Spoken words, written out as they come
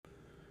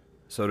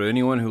So to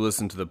anyone who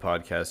listened to the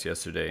podcast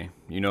yesterday,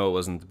 you know it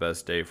wasn't the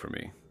best day for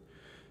me.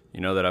 You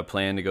know that I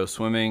planned to go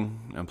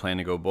swimming, I planned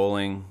to go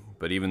bowling,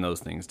 but even those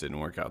things didn't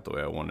work out the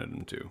way I wanted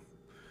them to.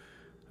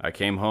 I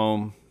came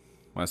home,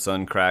 my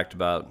son cracked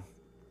about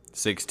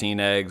 16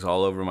 eggs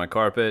all over my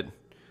carpet.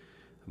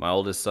 My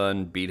oldest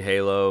son beat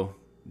Halo,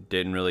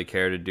 didn't really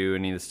care to do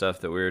any of the stuff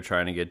that we were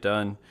trying to get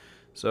done,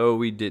 so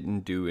we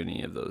didn't do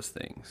any of those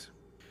things.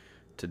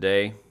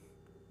 Today,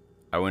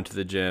 I went to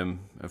the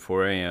gym at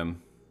 4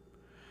 a.m.,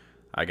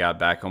 I got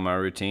back on my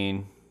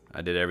routine.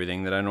 I did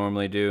everything that I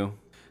normally do.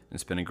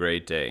 It's been a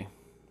great day.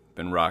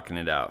 Been rocking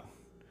it out.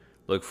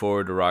 Look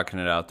forward to rocking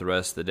it out the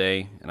rest of the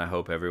day, and I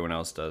hope everyone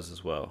else does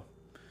as well.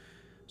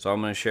 So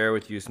I'm going to share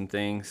with you some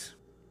things.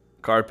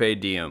 Carpe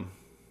diem.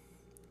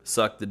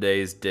 Suck the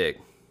day's dick.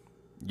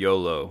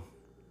 YOLO.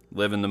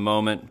 Live in the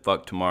moment,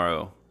 fuck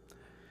tomorrow.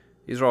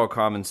 These are all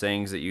common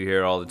sayings that you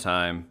hear all the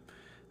time.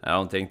 I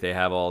don't think they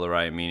have all the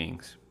right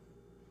meanings.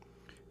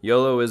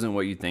 YOLO isn't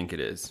what you think it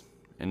is.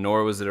 And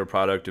nor was it a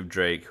product of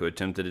Drake, who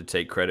attempted to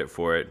take credit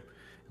for it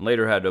and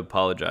later had to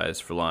apologize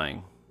for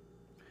lying.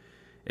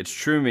 Its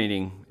true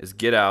meaning is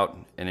get out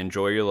and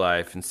enjoy your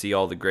life and see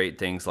all the great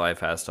things life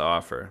has to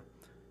offer.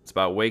 It's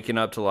about waking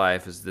up to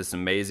life as this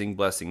amazing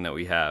blessing that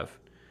we have.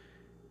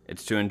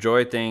 It's to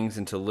enjoy things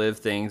and to live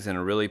things in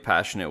a really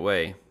passionate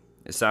way.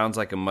 It sounds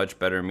like a much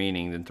better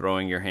meaning than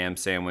throwing your ham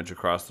sandwich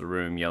across the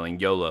room yelling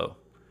YOLO.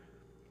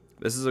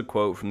 This is a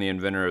quote from the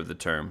inventor of the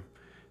term,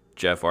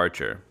 Jeff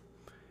Archer.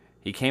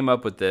 He came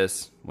up with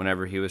this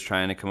whenever he was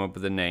trying to come up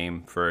with a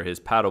name for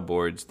his paddle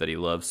boards that he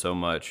loves so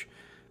much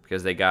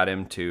because they got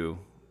him to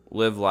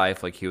live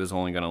life like he was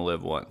only going to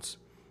live once.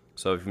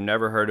 So if you've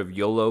never heard of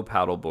YOLO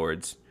paddle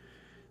boards,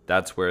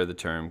 that's where the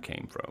term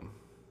came from.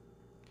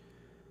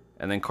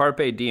 And then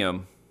carpe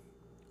diem,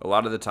 a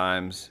lot of the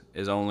times,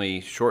 is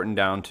only shortened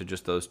down to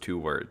just those two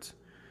words.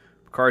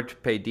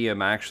 Carpe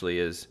diem actually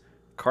is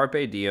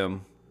carpe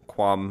diem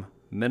quam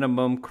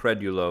minimum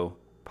credulo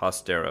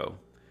postero.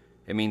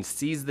 It means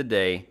seize the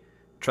day,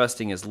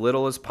 trusting as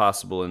little as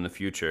possible in the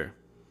future.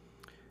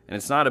 And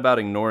it's not about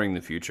ignoring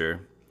the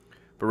future,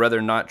 but rather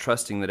not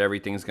trusting that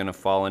everything's going to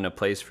fall into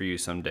place for you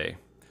someday.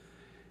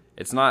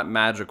 It's not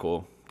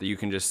magical that you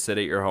can just sit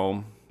at your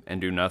home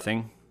and do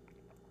nothing,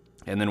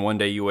 and then one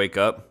day you wake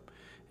up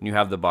and you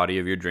have the body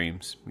of your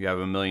dreams. You have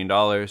 $1 million,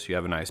 you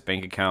have a nice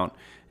bank account,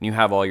 and you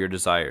have all your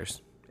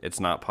desires.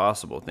 It's not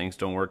possible. Things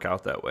don't work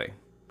out that way.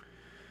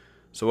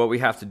 So what we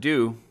have to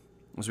do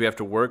is we have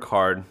to work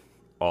hard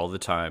all the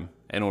time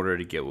in order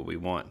to get what we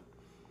want.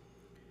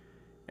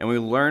 And we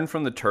learn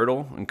from the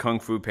turtle in Kung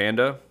Fu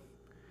Panda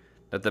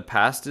that the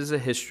past is a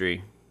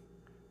history,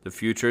 the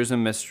future is a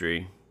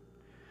mystery,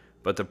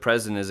 but the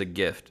present is a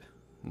gift.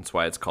 That's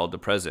why it's called the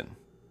present.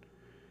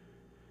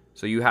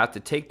 So you have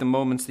to take the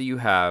moments that you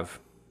have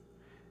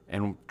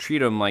and treat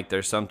them like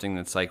there's something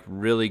that's like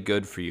really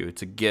good for you.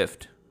 It's a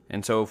gift.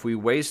 And so if we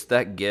waste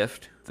that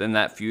gift, then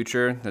that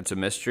future that's a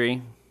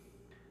mystery,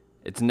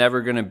 it's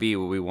never going to be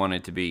what we want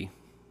it to be.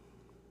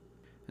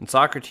 And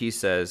Socrates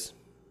says,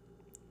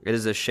 "It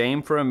is a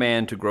shame for a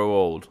man to grow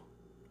old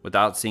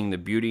without seeing the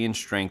beauty and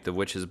strength of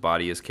which his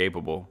body is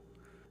capable."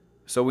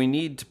 So we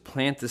need to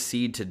plant the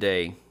seed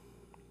today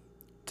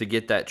to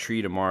get that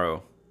tree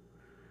tomorrow.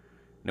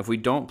 And if we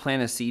don't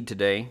plant a seed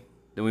today,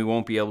 then we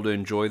won't be able to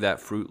enjoy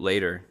that fruit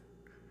later.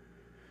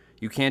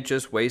 You can't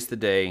just waste the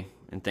day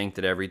and think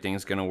that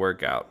everything's going to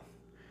work out.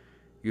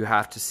 You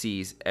have to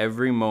seize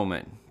every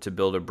moment to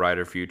build a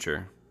brighter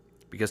future,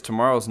 because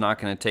tomorrow's not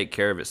going to take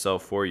care of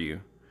itself for you.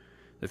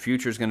 The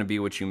future is going to be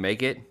what you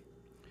make it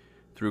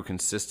through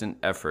consistent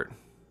effort.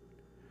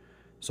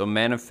 So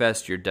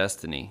manifest your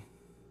destiny.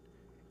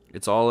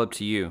 It's all up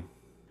to you.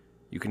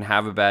 You can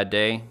have a bad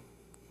day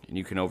and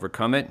you can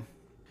overcome it.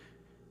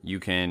 You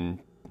can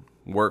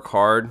work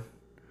hard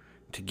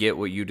to get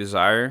what you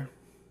desire,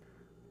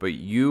 but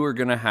you are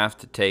going to have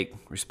to take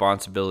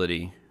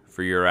responsibility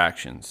for your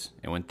actions.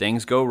 And when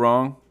things go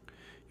wrong,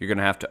 you're going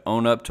to have to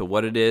own up to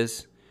what it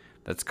is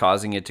that's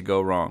causing it to go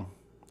wrong.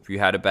 If you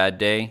had a bad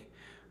day,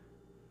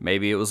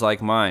 maybe it was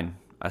like mine.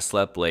 I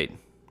slept late.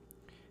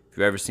 If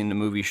you've ever seen the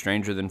movie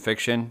Stranger Than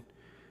Fiction,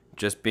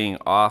 just being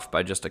off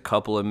by just a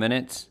couple of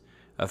minutes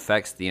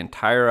affects the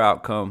entire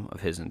outcome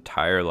of his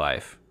entire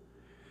life.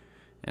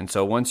 And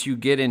so once you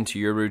get into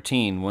your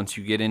routine, once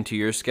you get into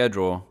your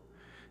schedule,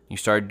 you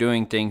start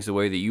doing things the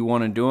way that you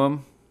want to do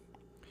them,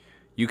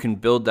 you can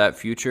build that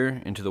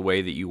future into the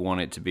way that you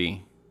want it to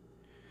be.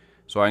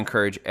 So I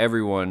encourage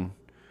everyone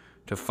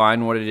to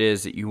find what it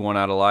is that you want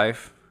out of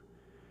life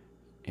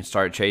and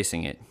start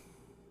chasing it.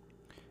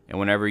 And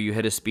whenever you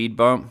hit a speed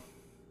bump,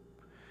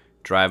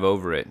 drive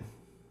over it.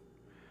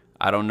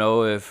 I don't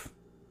know if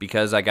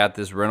because I got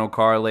this rental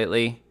car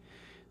lately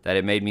that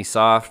it made me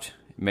soft,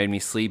 it made me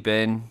sleep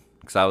in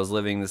because I was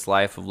living this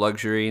life of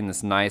luxury in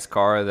this nice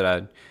car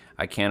that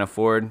I can't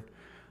afford,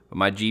 but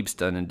my Jeep's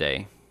done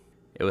today.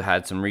 It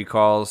had some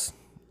recalls,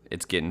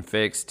 it's getting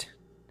fixed,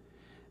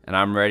 and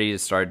I'm ready to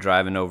start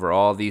driving over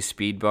all these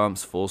speed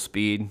bumps full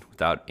speed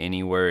without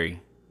any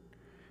worry.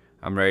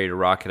 I'm ready to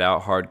rock it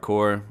out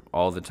hardcore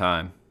all the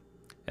time.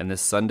 And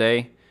this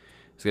Sunday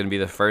is going to be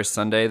the first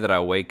Sunday that I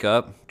wake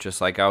up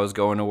just like I was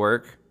going to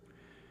work.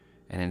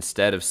 And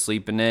instead of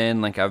sleeping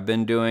in like I've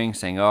been doing,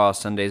 saying, oh,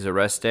 Sunday's a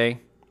rest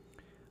day,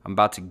 I'm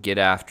about to get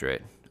after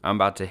it. I'm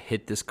about to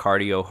hit this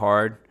cardio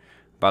hard,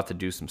 about to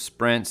do some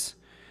sprints,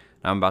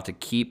 and I'm about to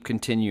keep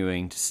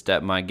continuing to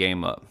step my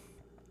game up.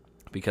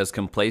 Because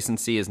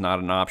complacency is not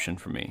an option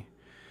for me.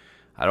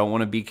 I don't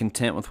want to be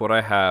content with what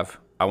I have.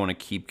 I want to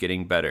keep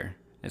getting better.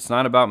 It's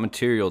not about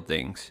material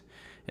things.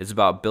 It's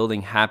about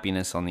building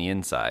happiness on the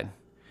inside.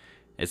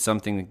 It's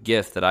something, a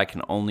gift that I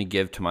can only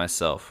give to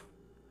myself.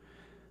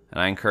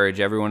 And I encourage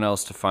everyone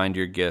else to find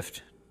your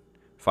gift.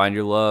 Find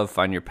your love,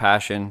 find your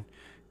passion.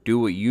 Do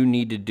what you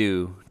need to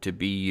do to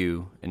be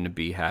you and to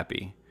be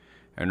happy.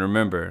 And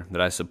remember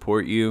that I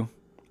support you,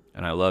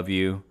 and I love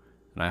you,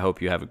 and I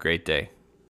hope you have a great day.